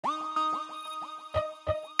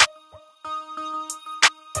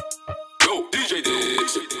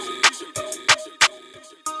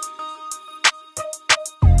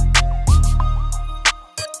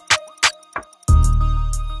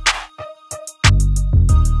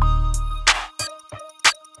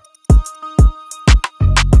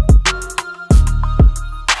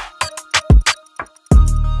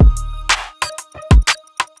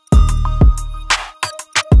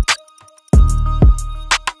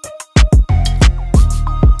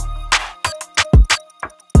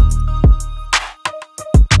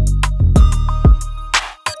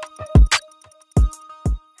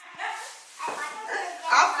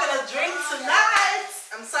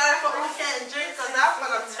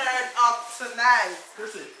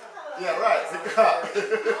Crissy. Yeah, right.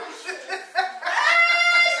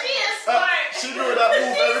 She knows that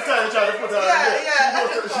move every time you try to put her in there.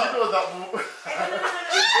 She knows that move.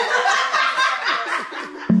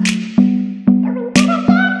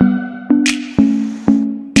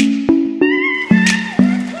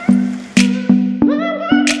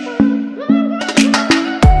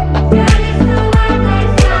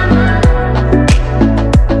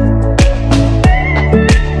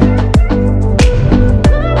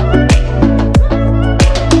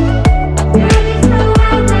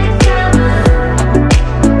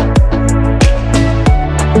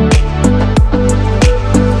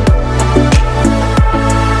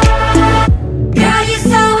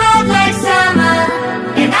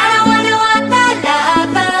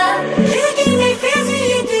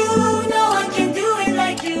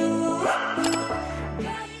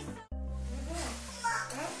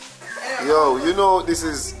 Yo, you know this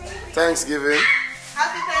is Thanksgiving.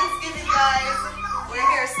 Happy Thanksgiving, guys. We're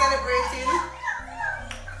here celebrating.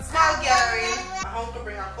 Small gathering. My uncle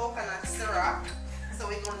bring a coconut syrup. So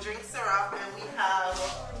we're going to drink syrup, and we have,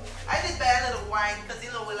 I did buy a little wine because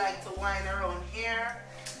you know we like to wine around here.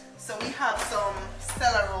 So we have some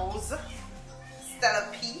Stella Rose, Stella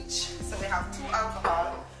Peach. So we have 2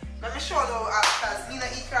 alcohol. Let me show you because we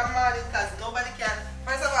don't eat from morning because nobody can.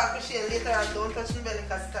 First of all, Cushane, later on, don't touch my belly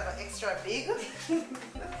because it's extra big.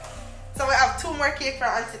 So we have 2 more cake from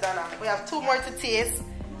Auntie Donna. We have 2 more to taste.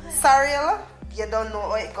 Sorrel, you don't know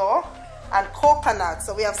how it go. And coconut.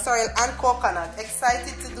 So we have sorrel and coconut.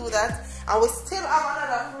 Excited to do that. And we still have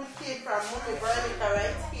another fruit cake from Mummy Veronica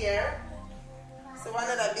right here. So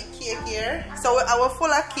another big cake here. So we're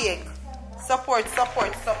full of cake. Support,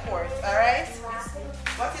 support, support. Alright?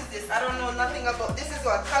 What is this? I don't know nothing about. This is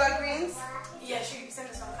what? Collard greens? Yeah, she sent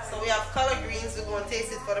us some collard. So we have collard greens. We're going to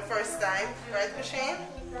taste it for the first time. Right, Cushane?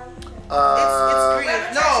 It's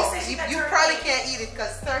green. No, you probably can't eat it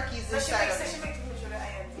because turkey is inside of it.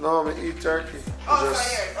 No, I'm eat turkey. Oh, it's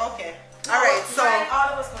right here. Okay. Alright, so all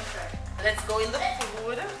of us going to try. let's go in the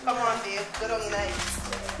food. Come on, babe. Go down in it.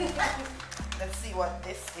 Let's see what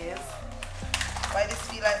this is. Why this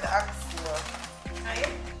feel like the oxtail?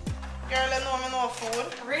 Girl, I know me no food.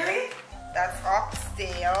 Really? That's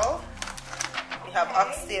oxtail. We have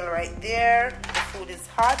oxtail right there. The food is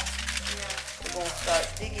hot. We're going to start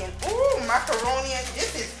digging. Ooh, macaroni.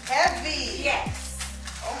 This is heavy. Yes.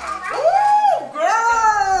 Oh my. Ooh, girl.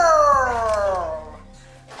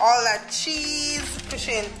 All that cheese.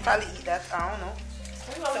 Cushane probably eat that. I don't know.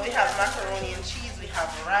 So we have macaroni and cheese. We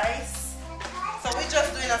have rice. So we're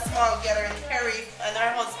just doing a small gathering. Carrie and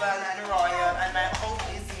her husband and Royal and my uncle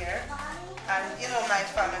is here. And you know my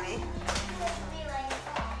family.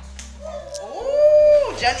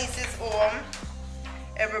 Ooh, Janice is home.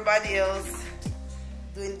 Everybody else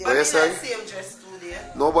doing the same dress today.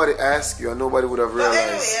 Nobody asked you and nobody would have realized. But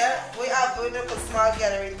anyway, we have a small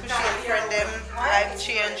gathering. Cushane friend them, life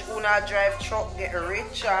change, Una drive truck, get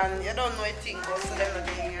rich, and you don't know a thing goes to them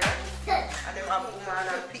here. And them have woman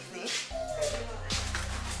and picnic.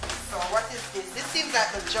 So what is this? This seems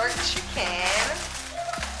like the jerk chicken.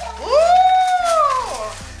 Ooh!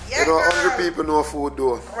 Yeah, you know, 100 people know food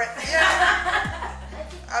though. Right. Yeah.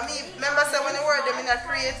 I mean, remember say when the word them in a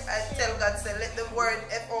create, I tell God say let the word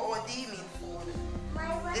F-O-O-D mean food.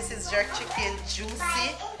 This is jerk chicken,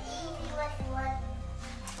 juicy.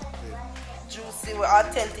 Juicy with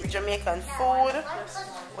authentic Jamaican food.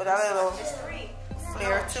 With a little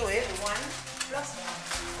flair to it.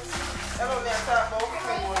 Hello, me talk about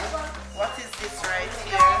food. What is this right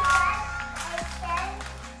here?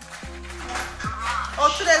 Oh,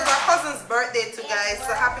 today's my cousin's birthday too, guys.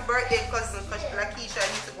 So happy birthday, cousin Lakeisha. I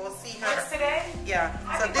need to go see her. What's today? Yeah.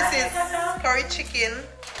 So this is curry chicken.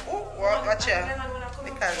 Oh, watch out.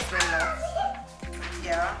 Because we know.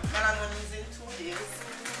 Yeah. And I'm going to use it 2 days.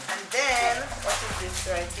 And then, what is this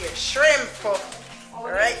right here? Shrimp.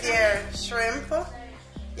 Right there. Shrimp.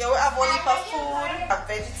 Yeah, we have only for food. A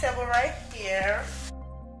vegetable right here.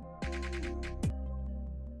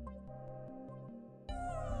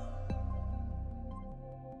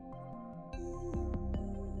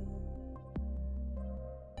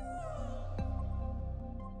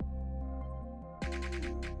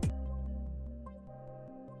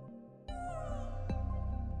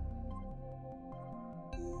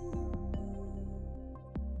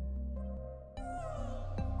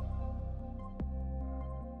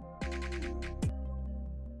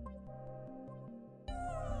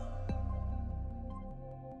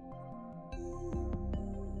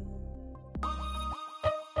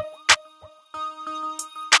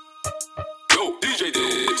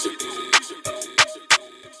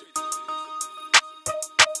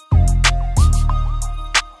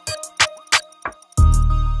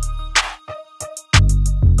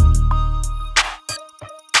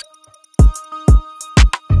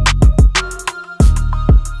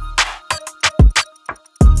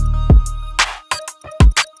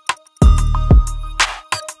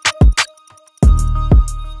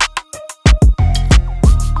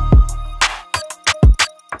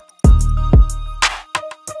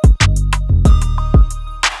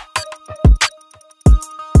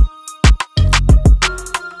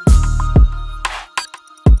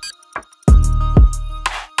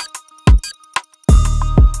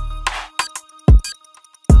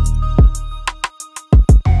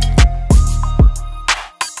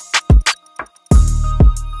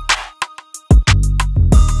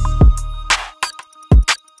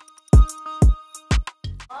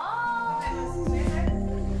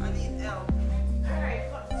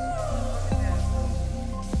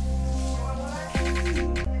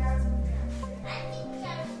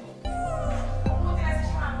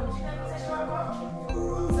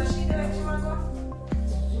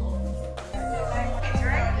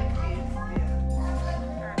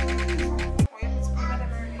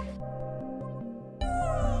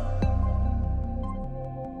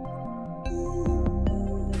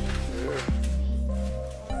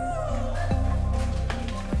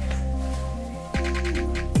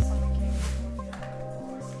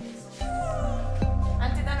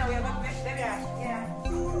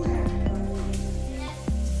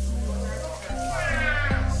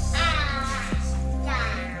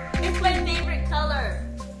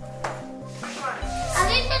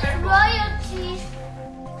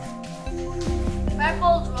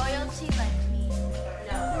 Purple's royalty like me.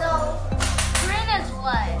 No. Green is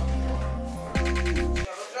what?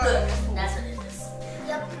 That's what it is.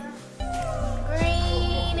 Yep.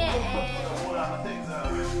 Green is...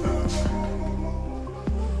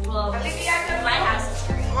 Well, my house is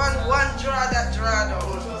green. One draw that draw though.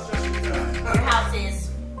 Your house is.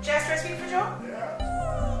 Just recipe for Joe?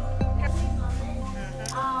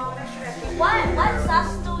 What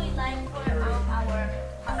sauce do we like for our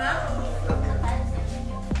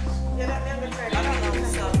Yeah, that never tried. I don't know the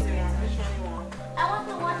sauce you want. Which one you want? I want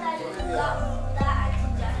the one that you got that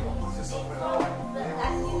Auntie Japanese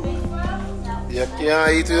made for us. You can't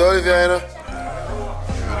eat with Olivia, you know?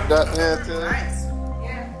 That,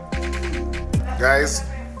 yeah. Guys,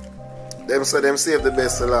 them say them save the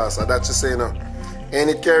best to last. So that you say no. Ain't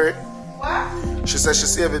it, Carrie? What? She said she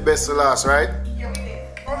saved it best to last, right? Yeah, we did.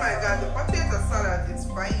 Oh my god, the potato salad is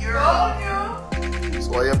fire. So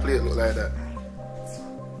why your plate look like that?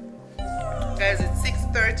 Guys, it's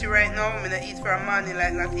 6:30 right now. I'm gonna eat for a morning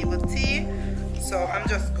like not even tea. So I'm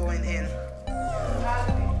just going in.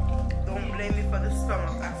 Don't blame me for the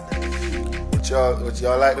stomach after this. But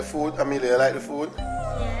y'all like the food? Amelia, you like the food?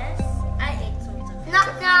 Yes, I ate something.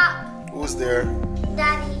 Knock knock. Who's there?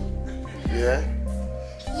 Daddy. Yeah?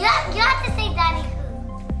 You have to say daddy who.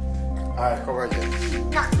 Alright, come on again.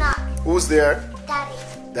 Knock knock. Who's there? Daddy.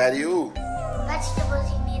 Daddy who? Vegetables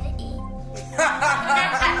you need to eat.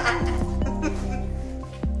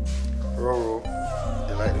 Roro,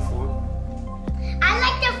 you like the food? I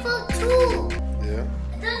like the food too. Yeah?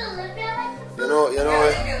 Does Olivia like the food?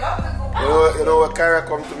 You know what Kyra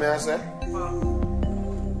come to me and say?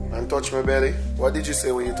 And touch my belly? What did you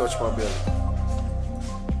say when you touch my belly?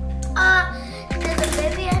 There's a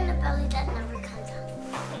baby in the belly that never comes out.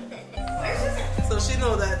 So she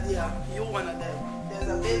know that, yeah, you one of them. There's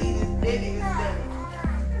a baby in his belly.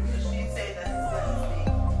 So she say that his belly is big.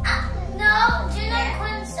 No, Gina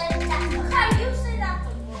Quinn said that. Okay, you say that to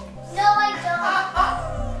me. No, I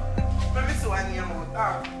don't. Let me see one in your mouth.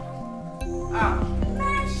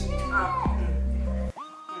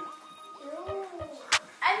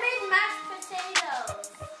 I made mashed potatoes.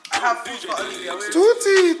 I have food for Olivia. Toot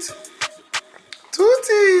it! Toot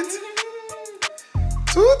it!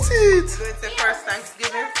 Toot it! So it's the first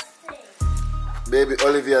Thanksgiving. Baby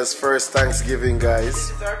Olivia's first Thanksgiving, guys.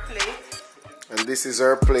 This is our plate. And this is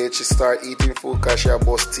her plate. She start eating food because she has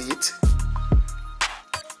bust teeth.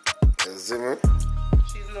 You see me?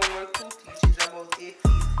 She's no more 2 teeth. She's about 8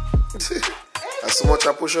 teeth. That's so much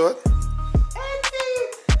I push out? 8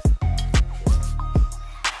 teeth.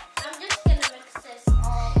 I'm just gonna mix this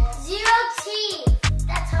all. 0 teeth.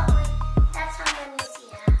 That's how many teeth you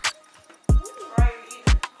have.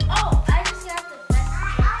 Oh, I just got the best.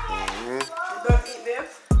 You don't eat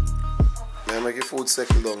this? May I make your food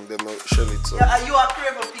settle down, then I'll shell it so. Yeah, you are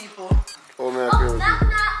craver people. Oh, may I Oh, crave knock it?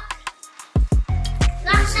 knock.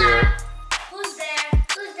 Knock Who's there? knock. Who's there?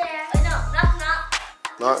 Who's there? Oh, no, knock knock.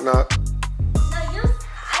 Knock, knock. No,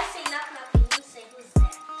 I say knock knock and you say who's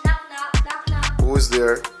there. Knock knock, knock knock. Who's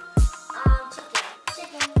there?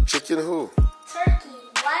 Chicken. Chicken who? Turkey.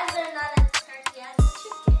 Why is there not a turkey as a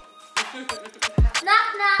chicken? Knock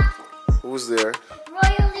knock. Who's there?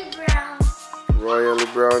 Royally brown. Royally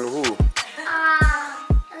Brown who?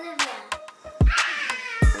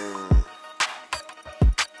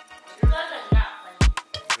 Olivia.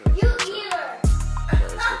 You eat her.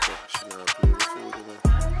 Guys, look at she now play with food,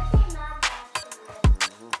 you know.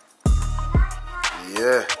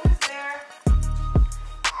 Yeah. Who's there?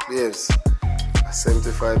 Babes, a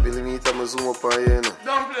 75 millimeter, I'm zoom up on you, you know.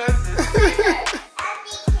 Don't play with this.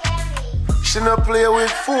 She not play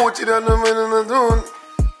with food, you don't know what I'm doing.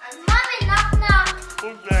 Mommy, knock knock.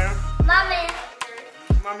 Who's there? Mommy.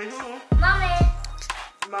 Mommy who? Mommy.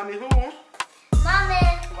 Mommy who? Mommy.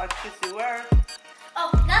 What Crissy word? Oh,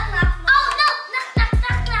 knock knock. Oh no, knock knock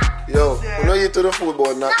knock knock. Yo, you know you to the food,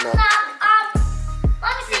 but knock, knock.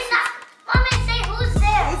 Mommy say knock. Mommy say who's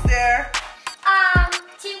there? Who's there?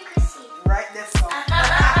 Team Crissy. Right there, so. Knock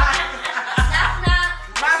knock.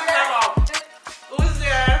 Mash them up. Who's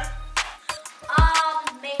there?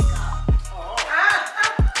 Makeup. Oh.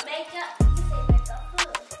 Makeup. You say makeup. Who?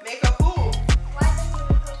 Makeup who? Why does your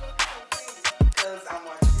makeup look so pretty? Because I'm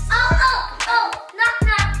watching. Oh, knock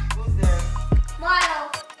knock. Who's there? Model.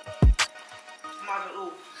 Model who?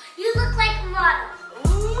 You look like a model.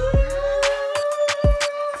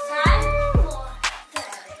 Time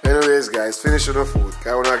for Anyways, guys, finish with the food.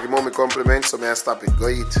 I want to give mommy compliments, so may I stop it. Go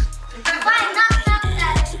eat. Fine, knock knock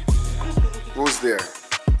daddy. Who's there?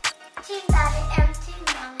 Team daddy and team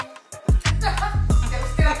mommy.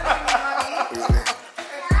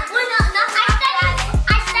 Wait, no,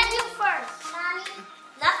 I said you first.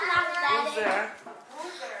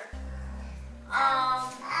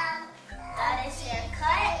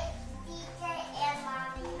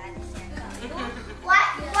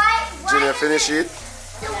 finish it?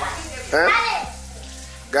 Huh?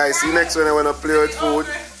 Guys, see next when I want to play with food.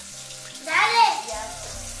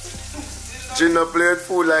 Jin no play with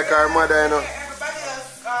food like our mother, you know.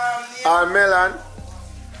 Our melon.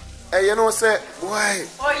 Hey, you know, say, why?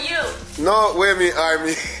 Or you. No, wait me,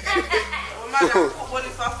 army. Mother put money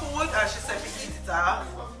for food and she said she eat it off.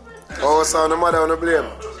 Oh, so the mother on the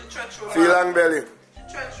blame. Feel long belly.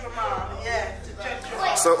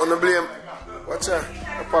 Yeah. So on the blame. Watch out.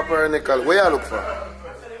 A papa and nickel. Where you look for?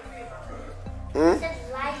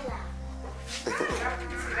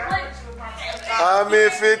 I'm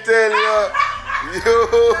if it tell you.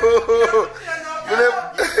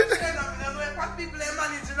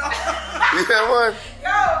 Yeah, man.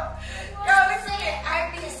 Yo, listen here. I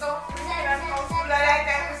be so frustrated. I'm so full like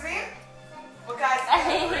that, you see? Because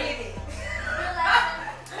I'm reading.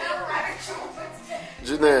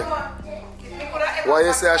 Janae, why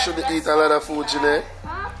you say I shouldn't eat a lot of food, Janae?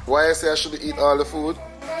 Why you say I shouldn't eat all the food?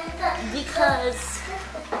 Because.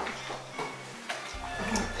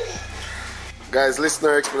 Guys, listen to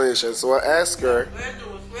her explanation. So I asked her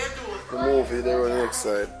the movie, they're on the next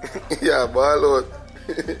side. Yeah, ball out.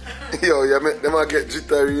 Yo, you make them get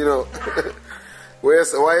jittery, you know. Why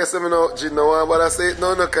you say me no, Jin, no one, but I say it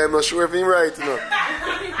no, because I'm not sure if I'm right, you know.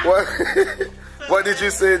 What did you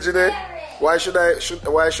say, Janae? Why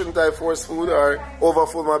shouldn't I force food or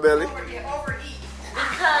overfill my belly?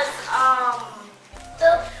 Because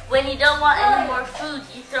when you don't want any more food,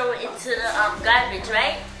 you throw it into the garbage,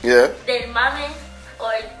 right? Yeah. Then mommy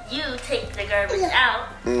or you take the garbage out.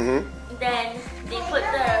 Mm-hmm. Then they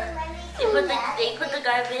put the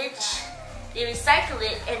garbage, they recycle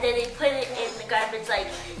it, and then they put it in the garbage, like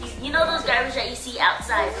you know those garbage that you see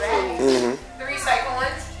outside, right? Mm-hmm. The recycle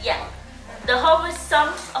ones? Yeah. Some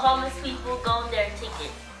homeless people go in there and take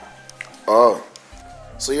it. Oh.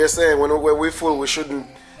 So you're saying when we're full, we shouldn't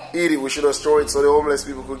eat it, we should have stored it so the homeless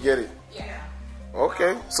people could get it? Yeah.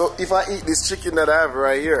 Okay. So if I eat this chicken that I have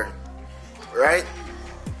right here, right?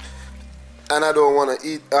 And I don't want to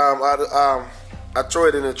eat, I throw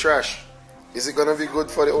it in the trash. Is it going to be good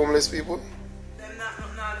for the homeless people? They're not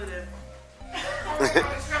do them.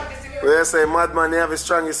 When you say madman, they have the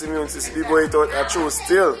strongest immune system. People eat out a true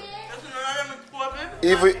still.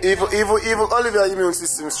 Even Olivia immune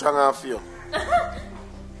system is stronger than you.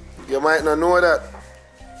 You might not know that.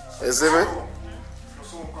 You see me?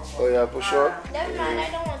 Oh yeah, push up. Never mind, I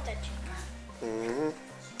don't want that chicken.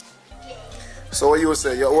 So what you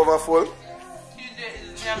say? You're overfull?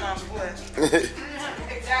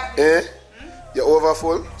 Exactly. Eh? You're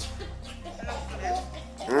overfull?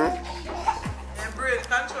 My brain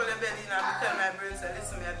control the belly now. I tell my brain, say,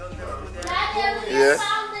 listen, I don't know food there. Yeah.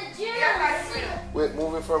 Found the juice. Wait,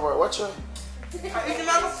 moving from her. Watch her. Yeah.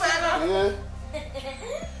 Yeah.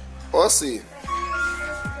 Aussie.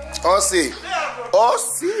 Aussie.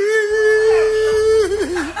 Aussie.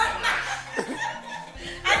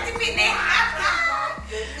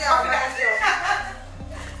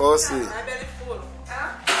 Aussie. My belly full.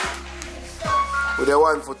 With the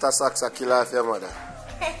 1 foot of socks, I kill off your mother.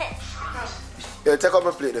 Yeah, take up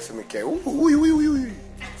my plate there for me, Kay. Look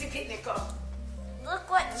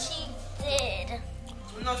what she did.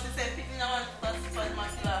 No, she said picking one for my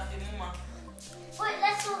kill off your mama. Wait,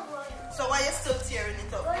 let's go. So why you still tearing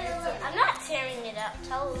it up? I'm not tearing it up.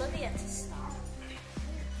 Tell Olivia to stop.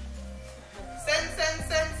 Send.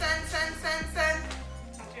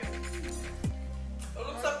 It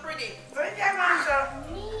looks so pretty. Very good, Marsha.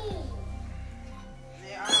 Me.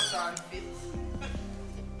 The Amazon fit.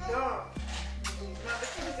 No.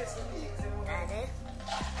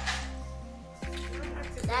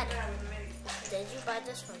 Daddy, did you buy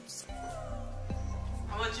this from school?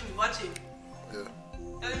 Watch him. Yeah.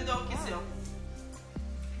 Tell him don't kiss you.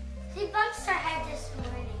 She bumped her head this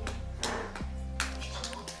morning.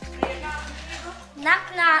 Knock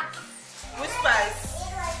knock. With spice.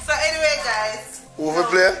 So anyway, guys. Who will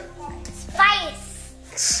play? Spice.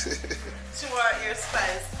 To our ear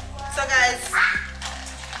spice. So guys,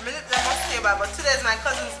 I must stay back, but today is my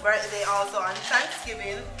cousin's birthday also on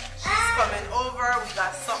Thanksgiving. She's coming over. We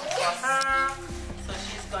got something for her. So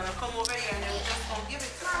she's gonna come over here and then we're just gonna give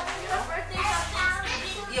it to her, you know?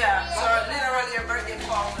 Yeah, so literally her birthday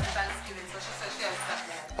falls on Thanksgiving, so she said she has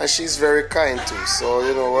that. And she's very kind too, so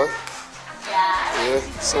you know what? Yeah. Yeah.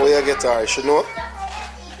 So where you get her? She know?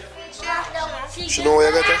 She know where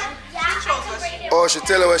you get her? She chose what she Oh, she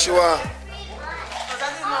tell her what she want. because I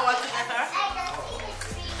didn't know what to get her.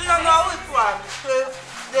 She don't know which one. So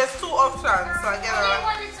there's 2 options, so I get her.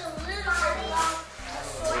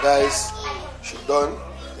 Guys, she done.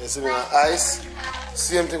 You see me on ice.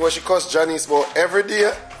 Same thing what she cost Janice, but every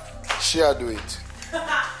day she'll do it.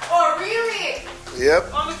 Oh, really?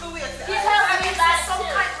 Yep. Only to wait. She's helping me back too.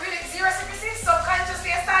 Really, seriously,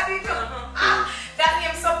 subconsciously I started to. That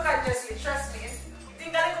name subconsciously, trust me. You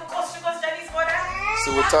think that it could cost you because Jenny's mother?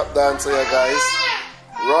 So we top dancer here, guys.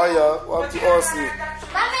 Roya, what you all see?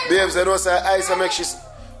 Babes, I don't say ice and make she.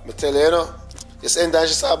 I tell you, you know. Just anytime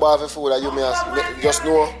she saw about the food, and you may just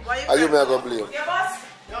know, and you may go blame. Yeah, boss?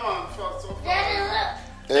 Daddy, look.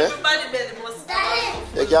 Eh? Everybody belly must.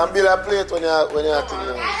 Daddy. You can build a plate when you're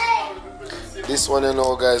thinking. Daddy. This one, you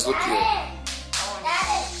know, guys, look here.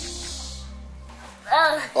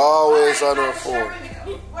 Daddy. Always on her phone.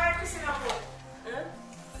 Why Crissy not good?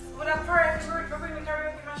 Would I pray if we bring the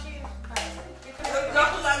karaoke machine? Not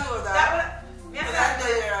to know that. Yes, That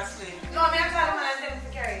day you're asleep. no, I'm telling them and them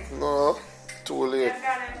to carry it. No, too late.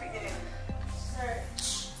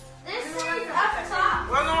 This is up top.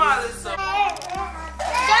 Well, no, all this stuff.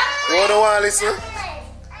 You don't want to listen?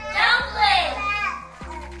 Dumpling.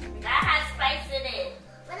 That has spice in it.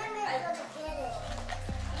 When I'm going to go to get it,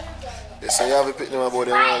 you get it. Yeah, so you have a picnic about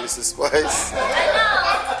them want to listen spice. I know.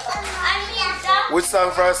 I mean dumpling. Which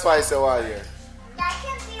song for spice you want here? That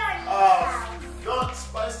can be our new house. Don't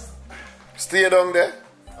spice. Stay down there.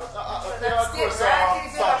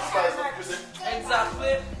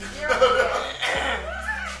 Exactly.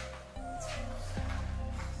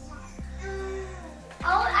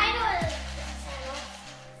 Oh, I know what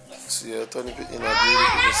it is. See, you're turning it in a beauty,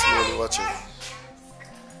 people slowly watching.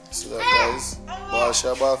 See that, guys? Ball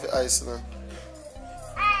shab off the ice now.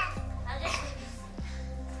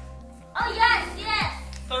 Oh yes, yes.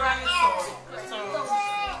 So around your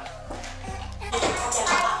soul.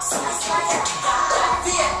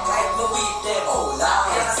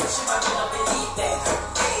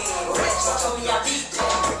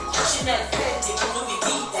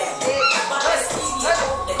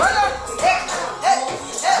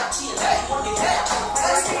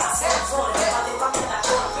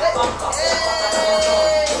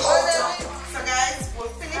 So guys, we'll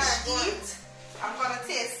finish eat. I'm gonna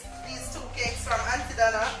taste these two cakes from Auntie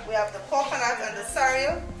Donna. We have the coconut and the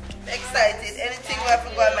cereal. Excited. Anything we have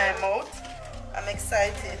to go in my mouth. I'm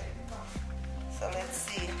excited. So let's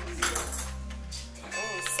see.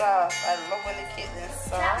 Oh, soft. I love when the cake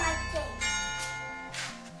is Not soft. my thing.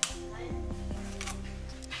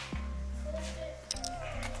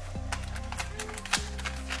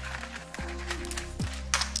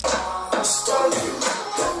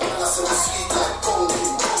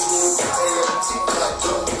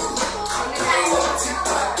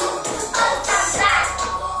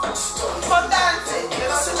 Come dancing. You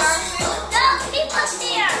know the dancing? No, people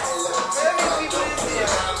here. Very many people is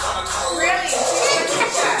here. Really?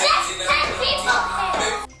 Just 10 people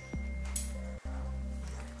here.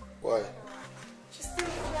 Why? Just do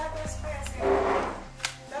that was first.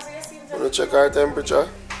 That's what you see. Want to check our temperature?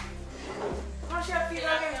 How should I feel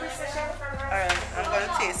like in precision from her? Alright, I'm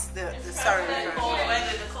gonna taste the cereal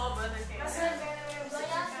first.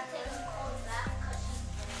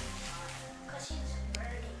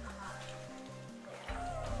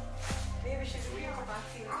 Maybe she's real about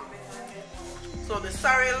feeling a bit like it. So the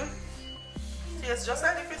cereal tastes just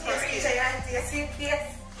like the Christmas cake.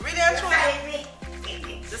 Really and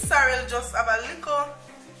truly, the cereal just have a little.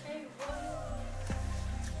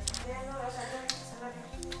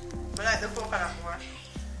 I like the coconut more.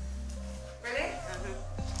 Really?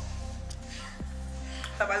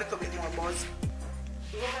 Have a little bit more buzz.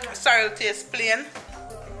 The cereal tastes plain.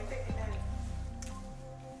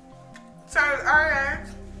 Cereal alright.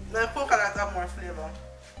 The coconut have more flavor.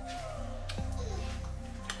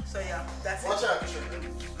 So yeah, that's Watch it. out, Cushane.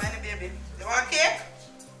 Mine baby. You want cake?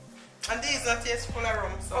 And these don't taste full of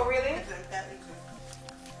rum. So Oh, really? it's in- I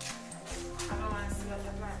don't want to see what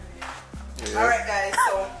the plan is. Yeah. Alright guys,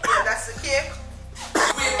 so yeah, that's the cake.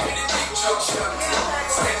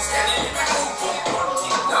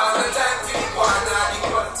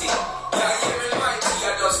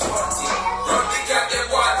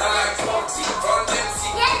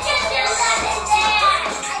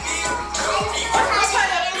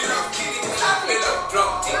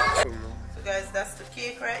 So guys, that's the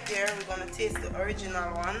cake right there. We're gonna taste the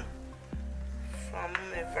original one from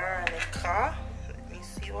Veronica. Let me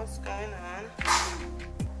see what's going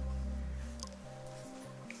on.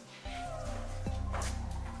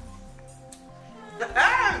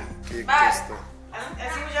 Cake Bye. tester.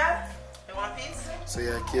 As usual? You want piece? So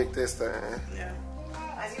yeah, cake tester, eh? Yeah.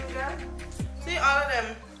 As usual? See all of them.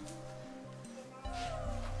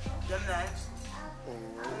 They're nice.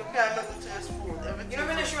 You can't make the taste food. Everything. You know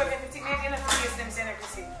when you show up everything, you're going to taste them saying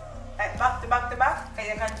everything. Like back to back to back, and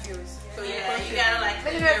you're confused. So Yeah, you gotta like.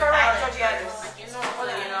 Let me know if I right, judge you. You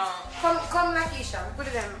know. Come, Nakisha, we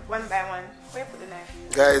put them one by one. Where you put the knife?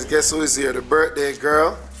 Guys, guess who is here? The birthday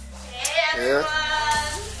girl. Hey everyone.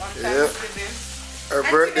 Yeah. Her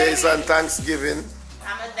birthday is on Thanksgiving.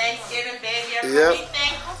 I'm a Thanksgiving baby. Yep. Be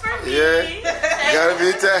thankful for me. Yeah. Gotta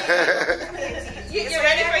be thankful. You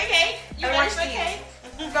ready for cake? You ready for cake?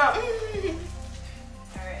 Go.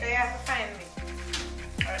 Alright. They have to find me.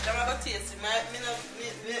 Alright, I'm gonna taste it.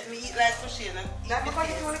 Me eat like Cushane. That because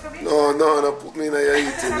you want to be? No, put me in your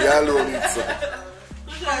eating. You alone eat some.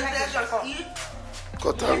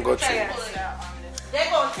 Cut and go through. They're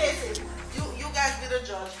gonna taste it. You guys be the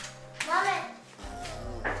judge. Mommy.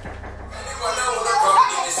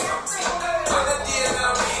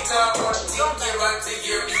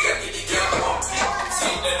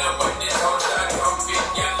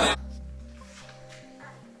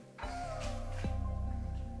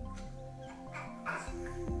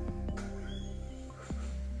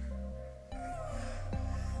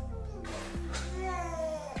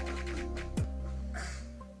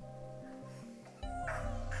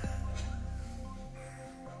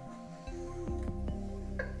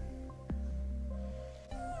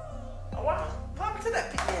 What happened to that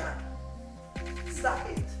picture? Stop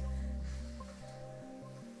it.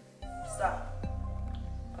 Stop.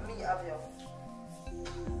 Me have you.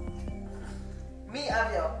 Me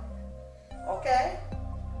have you. Okay?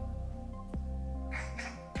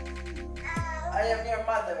 I am your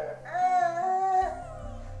mother.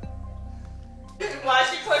 Why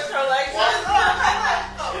she pushed her legs?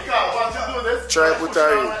 Once you do this, Try put her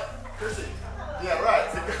in. Crissy. Yeah, right.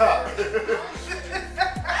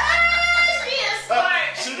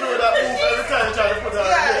 She knows that move every time you try to put her in.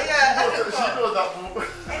 Yeah. She knows that move.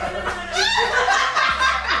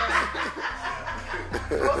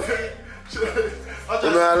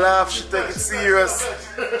 When I laugh, she take it serious. She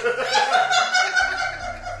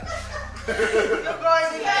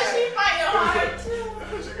fighting hard too.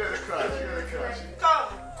 She gonna cry. Come.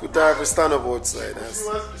 Put her to stand up outside.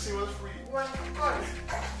 She was free.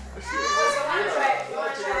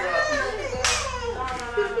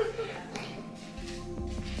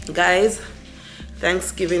 Guys,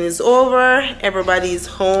 Thanksgiving is over. Everybody's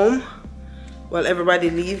home. Well, everybody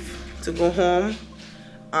leave to go home.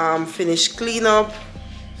 Finish clean up.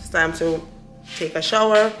 It's time to take a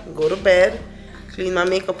shower, go to bed, clean my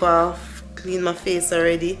makeup off, clean my face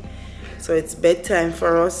already. So it's bedtime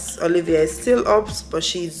for us. Olivia is still up, but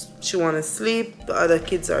she wanna sleep. The other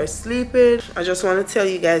kids are sleeping. I just want to tell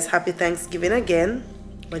you guys happy Thanksgiving again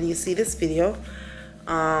when you see this video.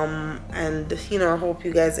 And you know, I hope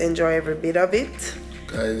you guys enjoy every bit of it.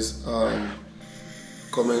 Guys,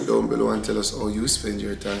 comment down below and tell us how you spend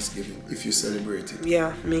your Thanksgiving if you celebrate it.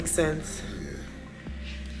 Yeah, makes sense. Yeah.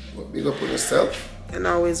 But big up on yourself. And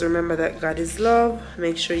always remember that God is love.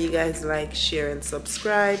 Make sure you guys like, share, and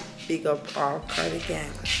subscribe. Big up all Cardi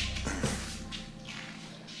gang.